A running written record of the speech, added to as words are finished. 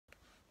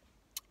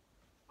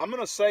I'm going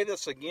to say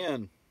this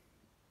again,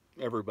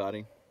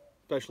 everybody,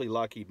 especially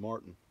Lockheed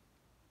Martin,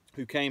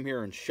 who came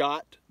here and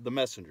shot the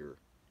messenger.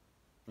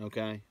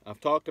 Okay?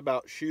 I've talked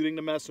about shooting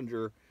the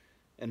messenger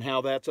and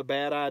how that's a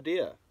bad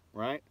idea,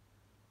 right?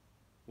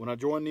 When I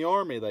joined the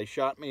Army, they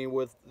shot me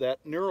with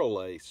that neural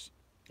lace,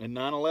 and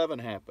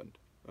 9/11 happened,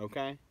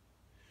 okay?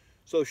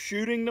 So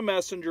shooting the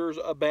messenger is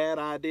a bad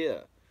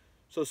idea.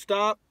 So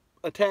stop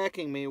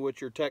attacking me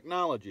with your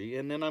technology,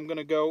 and then I'm going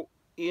to go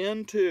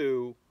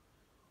into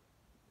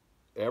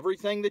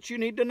everything that you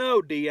need to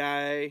know,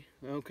 DIA,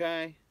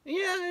 okay?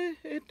 Yeah,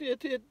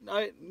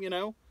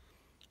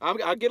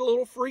 I get a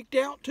little freaked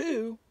out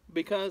too,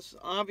 because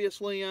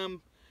obviously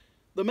I'm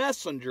the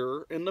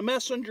messenger, and the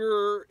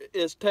messenger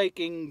is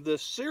taking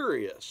this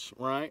serious,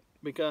 right?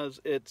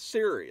 Because it's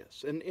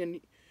serious. And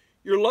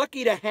you're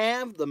lucky to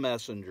have the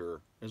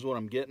messenger, is what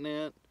I'm getting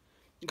at.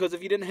 Because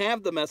if you didn't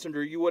have the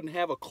messenger, you wouldn't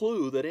have a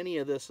clue that any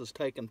of this has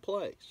taken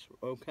place,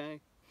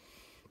 okay?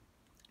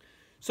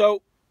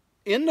 So,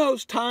 in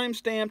those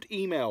time-stamped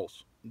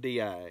emails,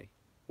 DIA,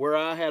 where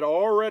I had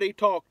already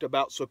talked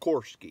about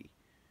SIKORSKY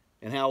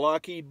and how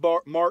Lockheed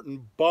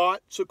Martin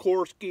bought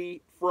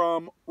SIKORSKY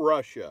from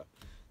Russia.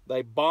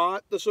 They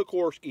bought the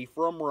SIKORSKY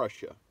from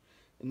Russia.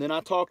 And then I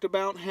talked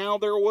about how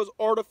there was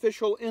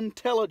artificial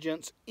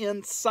intelligence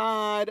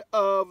inside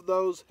of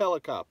those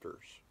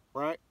helicopters,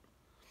 right?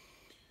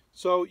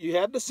 So you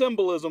had the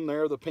symbolism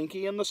there, the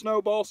pinky and the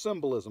snowball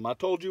symbolism. I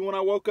told you when I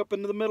woke up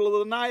into the middle of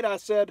the night, I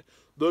said,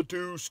 the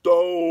two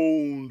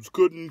stones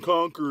couldn't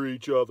conquer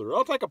each other.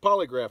 I'll take a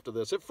polygraph to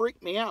this. It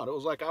freaked me out. It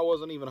was like I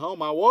wasn't even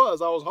home. I was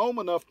home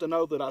enough to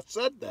know that I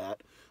said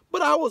that,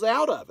 but I was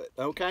out of it,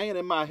 okay? And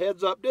in my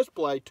heads-up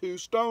display, two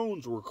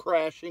stones were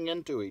crashing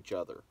into each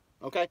other,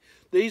 okay?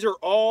 These are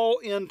all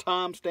in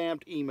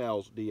time-stamped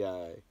emails,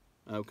 DIA,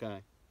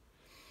 okay?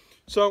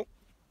 So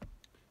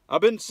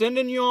I've been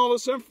sending you all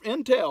this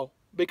intel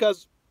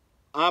because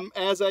I'm,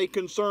 as a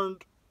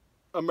concerned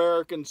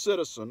American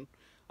citizen,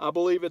 I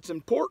believe it's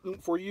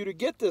important for you to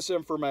get this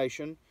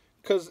information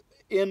because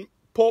in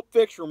Pulp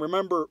Fiction,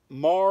 remember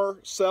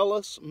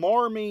Marcellus?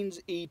 Mar means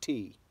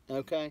E.T.,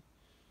 okay?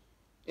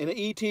 And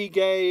E.T.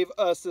 gave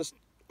us this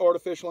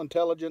artificial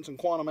intelligence and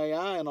quantum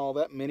AI and all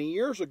that many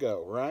years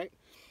ago, right?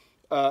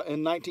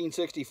 In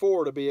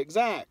 1964 to be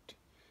exact.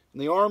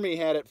 And the Army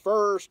had it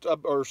first,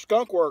 or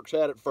Skunk Works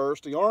had it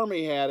first. The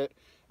Army had it.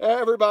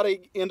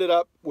 Everybody ended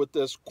up with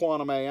this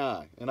quantum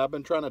AI. And I've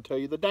been trying to tell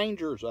you the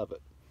dangers of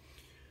it.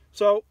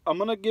 So I'm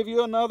going to give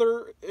you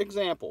another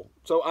example.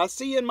 So I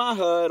see in my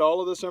HUD all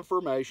of this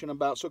information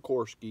about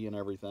SIKORSKY and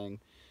everything.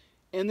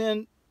 And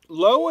then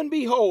lo and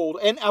behold,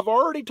 and I've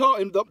already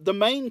talked, the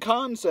main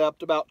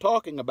concept about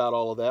talking about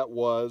all of that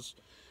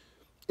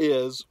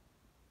is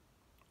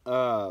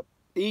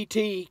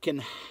E.T. can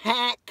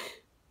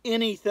hack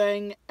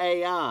anything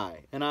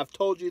AI. And I've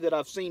told you that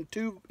I've seen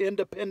two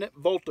independent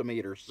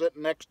voltmeters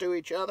sitting next to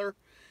each other,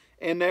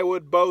 and they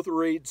would both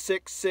read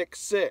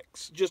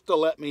 666, just to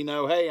let me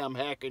know, hey, I'm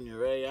hacking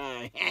your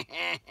AI.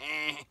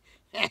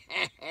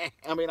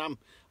 I mean,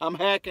 I'm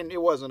hacking,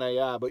 it wasn't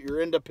AI, but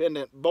your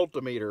independent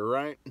voltmeter,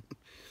 right?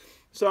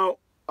 So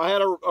I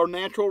had a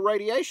natural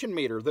radiation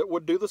meter that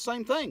would do the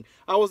same thing.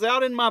 I was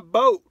out in my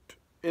boat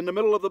in the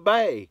middle of the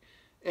bay,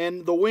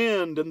 and the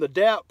wind and the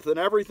depth and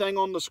everything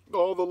on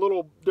all the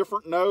little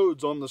different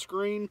nodes on the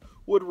screen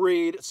would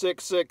read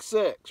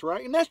 666,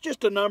 right? And that's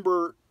just a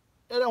number.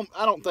 I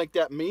don't think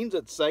that means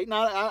it's Satan.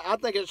 I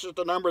think it's just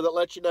a number that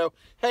lets you know,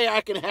 hey,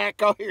 I can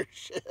hack all your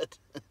shit.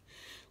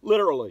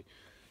 Literally.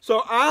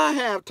 So I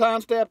have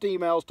time-stamped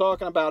emails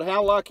talking about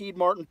how Lockheed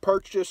Martin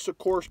purchased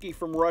SIKORSKY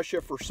from Russia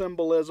for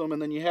symbolism,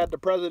 and then you had the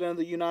President of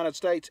the United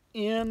States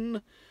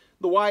in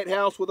the White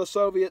House with a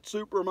Soviet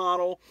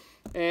supermodel,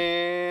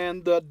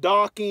 and the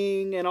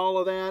docking and all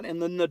of that,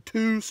 and then the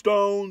two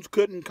stones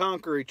couldn't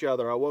conquer each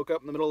other. I woke up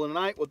in the middle of the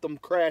night with them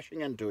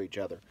crashing into each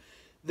other.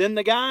 Then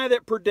the guy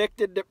that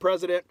predicted that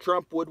President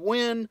Trump would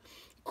win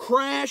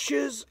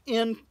crashes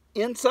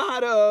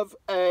inside of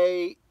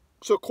a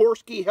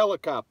SIKORSKY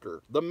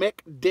helicopter, the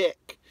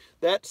McDick.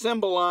 That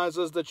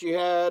symbolizes that you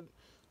had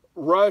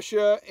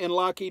Russia and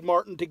Lockheed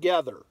Martin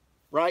together,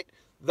 right?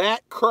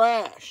 That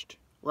crashed,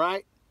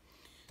 right?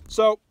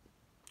 So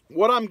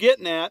what I'm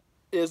getting at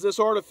is this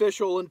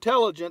artificial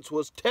intelligence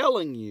was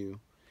telling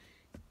you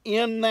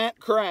in that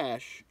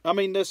crash,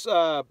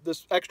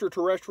 this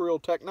extraterrestrial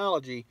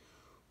technology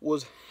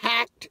was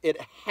hacked.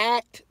 It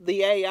hacked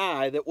the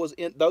AI that was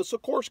in those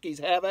SIKORSKYs.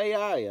 Have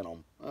AI in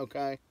them,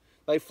 okay?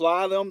 They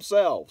fly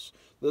themselves.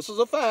 This is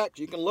a fact.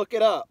 You can look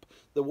it up.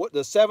 The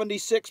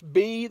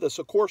 76B, the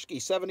SIKORSKY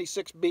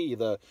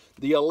 76B,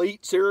 the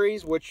Elite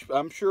series, which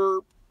I'm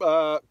sure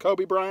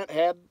Kobe Bryant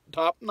had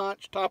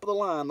top-notch,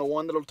 top-of-the-line, the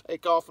one that'll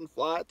take off and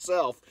fly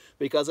itself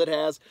because it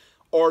has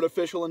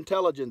artificial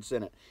intelligence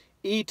in it.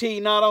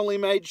 E.T. not only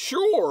made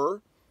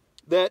sure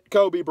that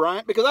Kobe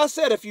Bryant, because I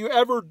said if you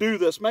ever do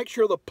this, make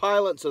sure the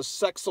pilot's a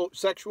sexual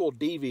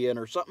deviant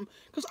or something,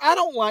 because I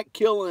don't like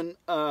killing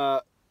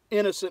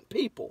innocent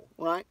people,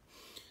 right?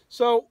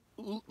 So,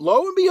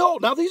 lo and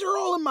behold, now these are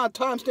all in my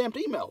time-stamped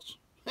emails,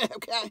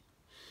 okay?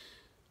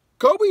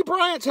 Kobe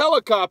Bryant's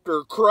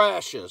helicopter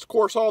crashes. Of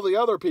course, all the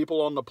other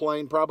people on the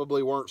plane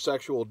probably weren't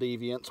sexual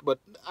deviants, but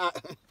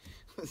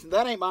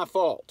that ain't my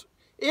fault.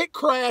 It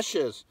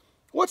crashes.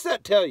 What's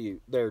that tell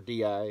you there,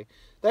 DIA?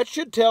 That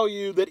should tell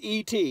you that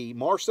E.T.,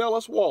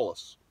 Marcellus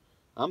Wallace,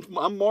 I'm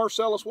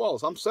Marcellus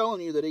Wallace, I'm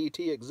telling you that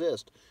E.T.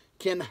 exists,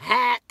 can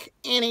hack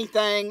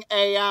anything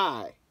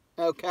AI,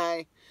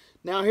 okay?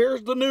 Now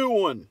here's the new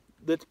one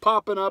that's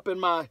popping up in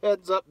my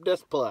heads-up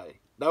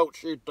display. Don't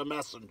shoot the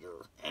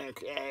messenger,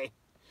 okay?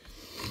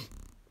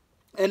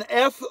 An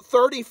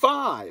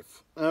F-35,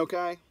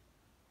 okay?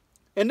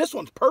 And this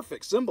one's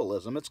perfect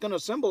symbolism. It's going to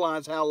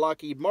symbolize how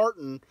Lockheed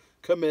Martin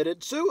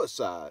committed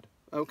suicide,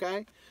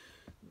 okay?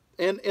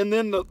 And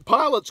then the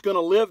pilot's going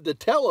to live to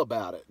tell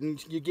about it.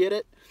 And you get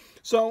it?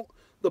 So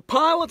the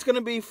pilot's going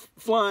to be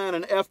flying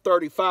an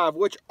F-35,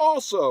 which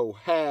also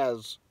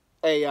has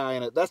AI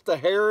in it. That's the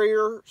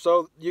Harrier.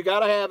 So you got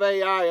to have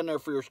AI in there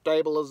for your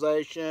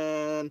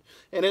stabilization.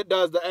 And it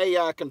does, the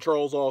AI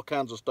controls all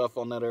kinds of stuff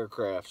on that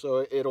aircraft.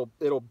 So it'll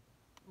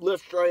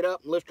lift straight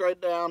up, lift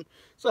straight down.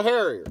 It's a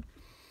Harrier.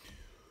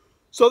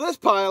 So this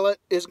pilot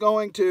is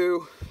going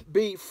to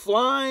be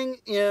flying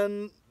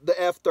in the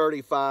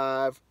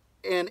F-35,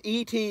 and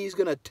E.T. is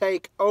going to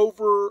take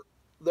over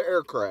the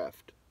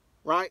aircraft,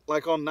 right?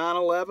 Like on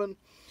 9/11.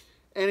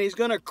 And he's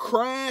going to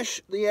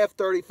crash the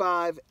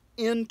F-35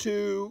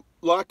 into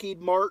Lockheed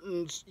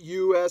Martin's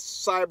U.S.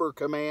 Cyber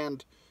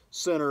Command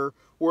Center,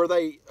 where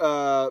they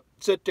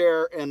sit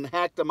there and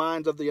hack the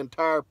minds of the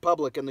entire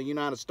public in the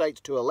United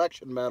States to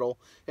election metal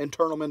and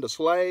turn them into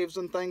slaves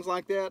and things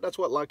like that. That's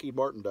what Lockheed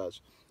Martin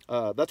does.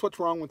 That's what's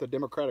wrong with the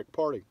Democratic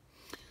Party.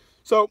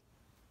 So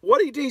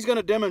what E.T.'s going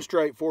to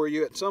demonstrate for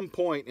you at some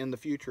point in the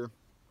future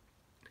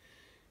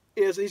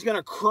is he's going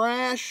to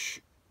crash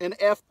an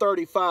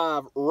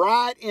F-35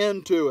 right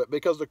into it,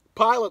 because the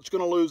pilot's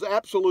going to lose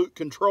absolute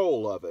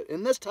control of it.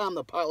 And this time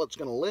the pilot's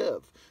going to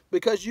live,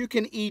 because you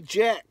can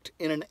eject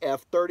in an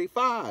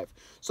F-35.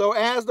 So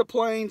as the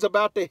plane's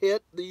about to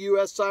hit the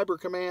U.S. Cyber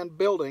Command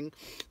building,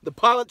 the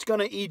pilot's going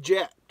to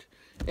eject.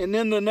 And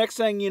then the next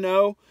thing you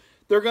know,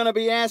 they're going to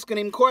be asking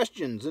him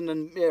questions, and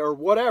then, or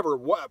whatever.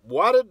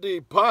 Why did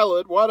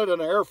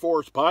an Air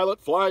Force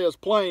pilot fly his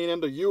plane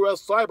into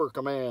U.S. Cyber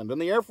Command?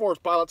 And the Air Force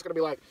pilot's going to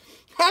be like,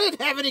 I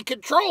didn't have any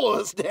control of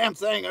this damn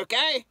thing,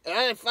 okay?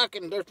 There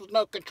was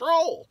no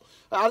control.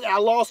 I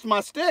lost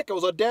my stick. It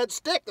was a dead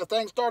stick. The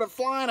thing started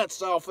flying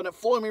itself, and it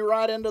flew me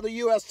right into the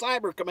U.S.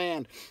 Cyber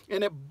Command.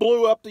 And it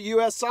blew up the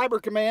U.S.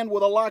 Cyber Command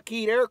with a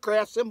Lockheed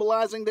aircraft,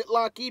 symbolizing that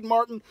Lockheed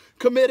Martin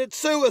committed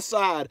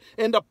suicide.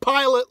 And the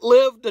pilot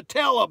lived to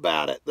tell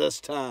about it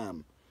this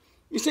time.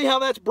 You see how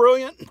that's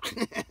brilliant?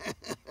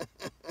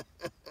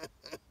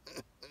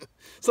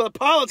 So the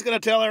pilot's going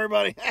to tell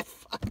everybody,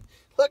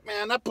 look,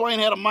 man, that plane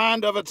had a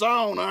mind of its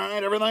own, all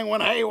right? Everything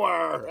went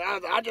haywire.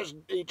 I just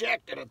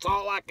ejected. It's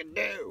all I can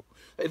do.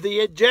 The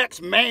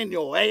eject's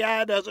manual.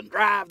 AI doesn't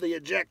drive the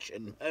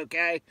ejection,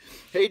 okay?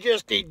 He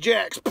just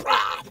ejects.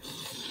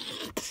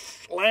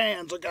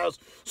 Lands and goes,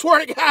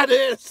 swear to God,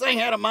 this thing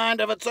had a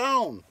mind of its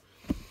own.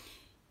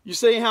 You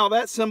see how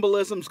that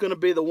symbolism's going to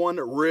be the one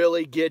that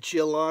really gets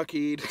you,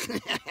 Lockheed?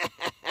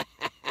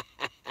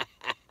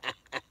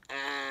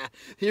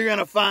 You're going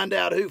to find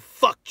out who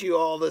fucked you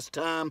all this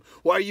time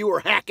while you were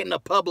hacking the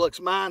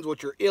public's minds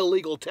with your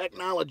illegal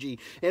technology.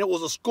 And it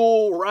was a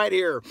school right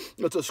here.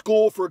 It's a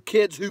school for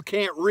kids who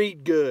can't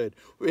read good.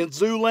 In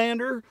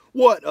Zoolander,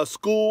 what? A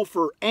school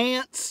for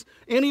ants?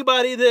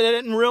 Anybody that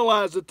didn't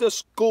realize that this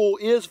school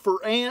is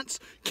for ants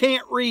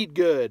can't read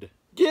good.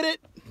 Get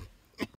it?